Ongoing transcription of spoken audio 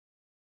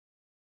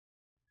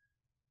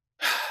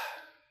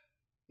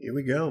Here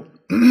we go.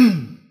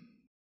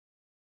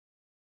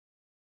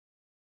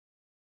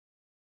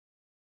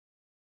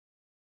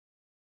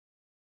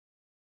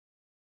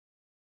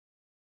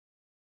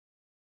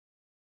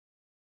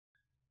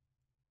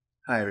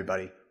 Hi,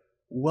 everybody.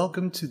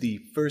 Welcome to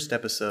the first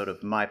episode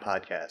of my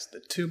podcast,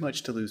 the Too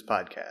Much to Lose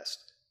podcast.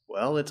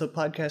 Well, it's a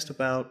podcast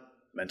about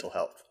mental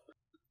health.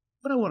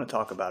 What I want to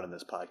talk about in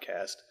this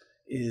podcast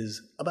is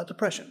about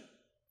depression,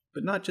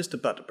 but not just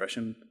about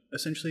depression,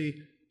 essentially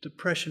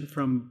depression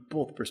from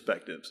both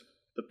perspectives.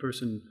 The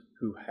person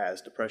who has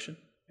depression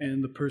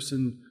and the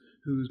person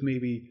who's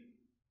maybe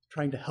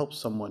trying to help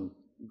someone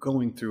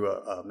going through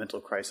a mental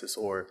crisis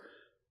or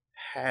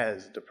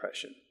has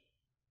depression.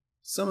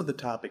 Some of the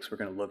topics we're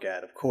going to look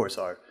at, of course,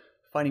 are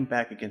fighting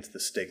back against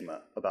the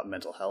stigma about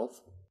mental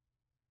health,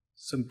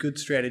 some good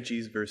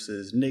strategies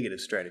versus negative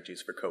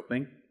strategies for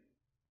coping,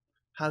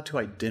 how to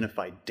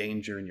identify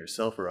danger in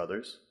yourself or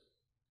others,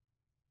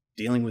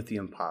 dealing with the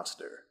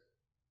imposter,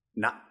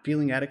 not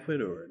feeling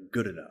adequate or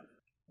good enough.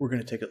 We're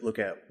going to take a look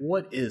at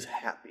what is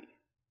happy.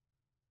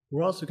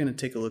 We're also going to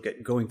take a look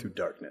at going through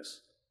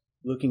darkness,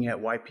 looking at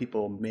why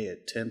people may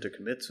attempt or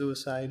commit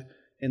suicide,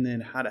 and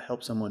then how to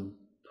help someone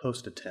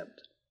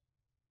post-attempt.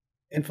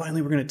 And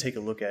finally, we're going to take a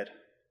look at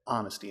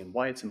honesty and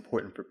why it's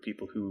important for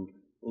people who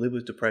live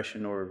with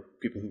depression or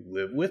people who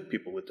live with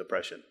people with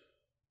depression.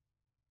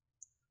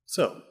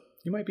 So,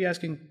 you might be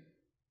asking,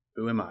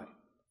 who am I?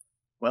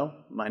 Well,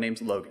 my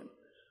name's Logan.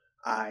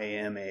 I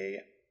am a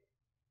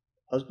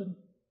husband,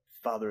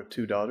 father of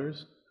 2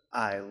 daughters.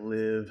 I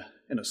live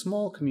in a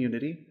small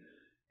community,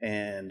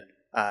 and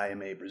I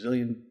am a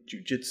Brazilian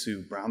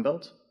Jiu-Jitsu brown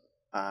belt.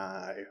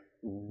 I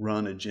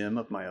run a gym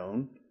of my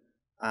own.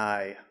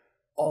 I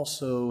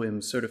also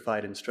am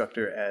certified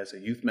instructor as a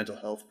youth mental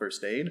health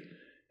first aid,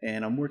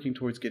 and I'm working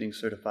towards getting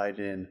certified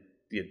in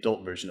the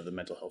adult version of the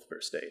mental health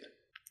first aid.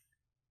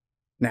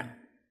 Now,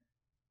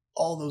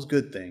 all those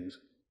good things,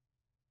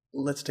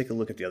 let's take a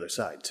look at the other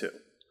side too.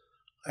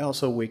 I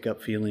also wake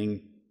up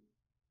feeling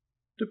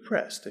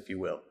depressed, if you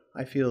will.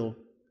 I feel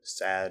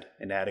sad,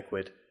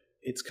 inadequate.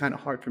 It's kind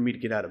of hard for me to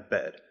get out of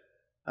bed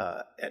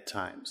at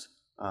times.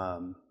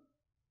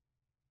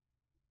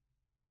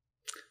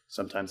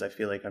 Sometimes I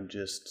feel like I'm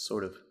just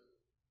sort of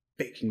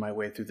baking my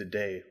way through the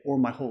day or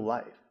my whole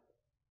life.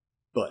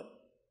 But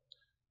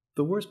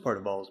the worst part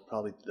of all is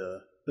probably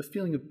the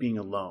feeling of being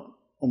alone,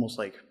 almost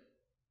like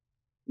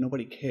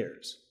nobody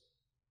cares.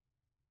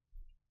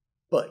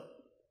 But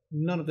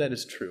none of that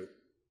is true.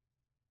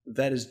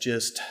 That is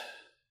just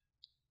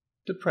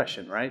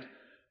depression, right?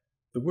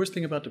 The worst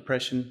thing about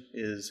depression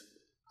is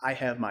I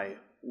have my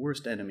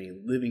worst enemy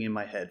living in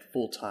my head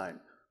full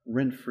time,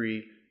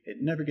 rent-free. It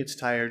never gets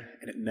tired,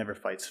 and it never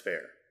fights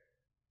fair.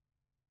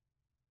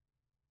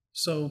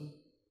 So,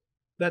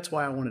 that's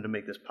why I wanted to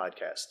make this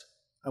podcast.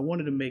 I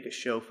wanted to make a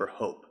show for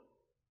hope.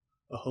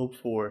 A hope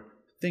for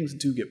things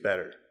do get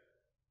better.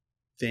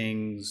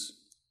 Things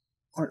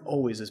aren't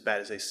always as bad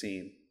as they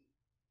seem.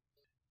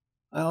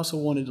 I also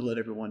wanted to let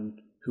everyone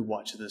who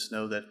watches this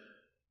know that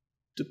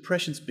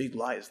depression's big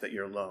lie is that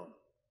you're alone.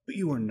 But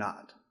you are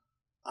not.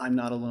 I'm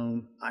not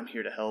alone. I'm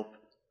here to help.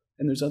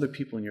 And there's other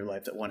people in your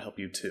life that want to help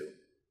you too.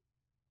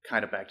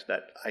 Kind of back to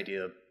that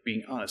idea of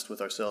being honest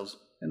with ourselves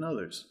and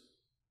others.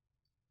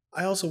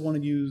 I also want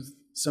to use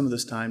some of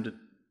this time to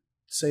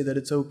say that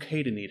it's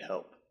okay to need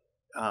help.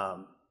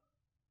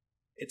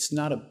 It's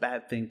not a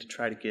bad thing to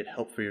try to get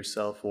help for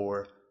yourself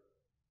or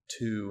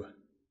to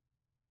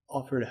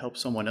offer to help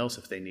someone else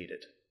if they need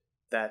it.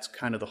 That's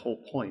kind of the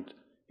whole point.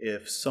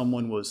 If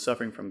someone was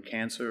suffering from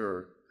cancer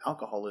or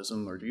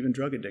alcoholism or even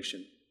drug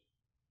addiction,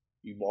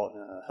 you want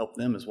to help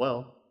them as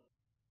well.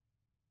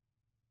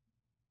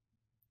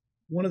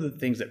 One of the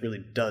things that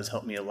really does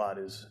help me a lot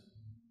is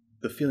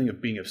the feeling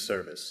of being of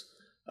service,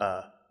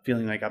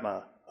 feeling like I'm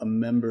a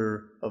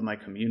member of my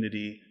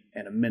community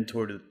and a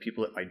mentor to the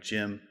people at my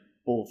gym,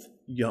 both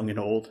young and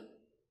old.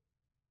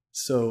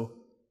 So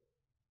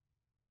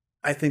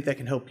I think that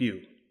can help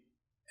you.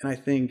 And I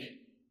think,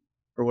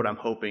 or what I'm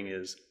hoping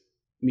is,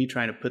 me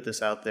trying to put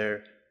this out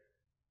there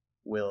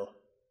will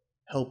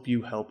help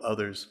you help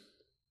others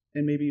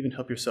and maybe even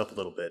help yourself a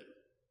little bit.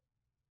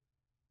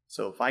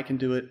 So if I can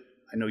do it,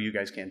 I know you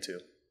guys can too.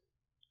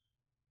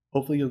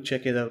 Hopefully you'll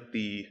check out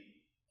the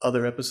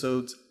other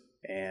episodes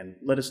and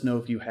let us know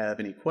if you have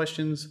any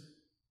questions.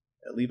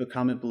 Leave a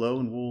comment below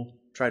and we'll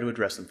try to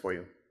address them for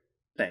you.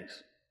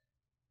 Thanks.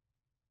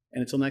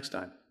 And until next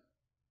time.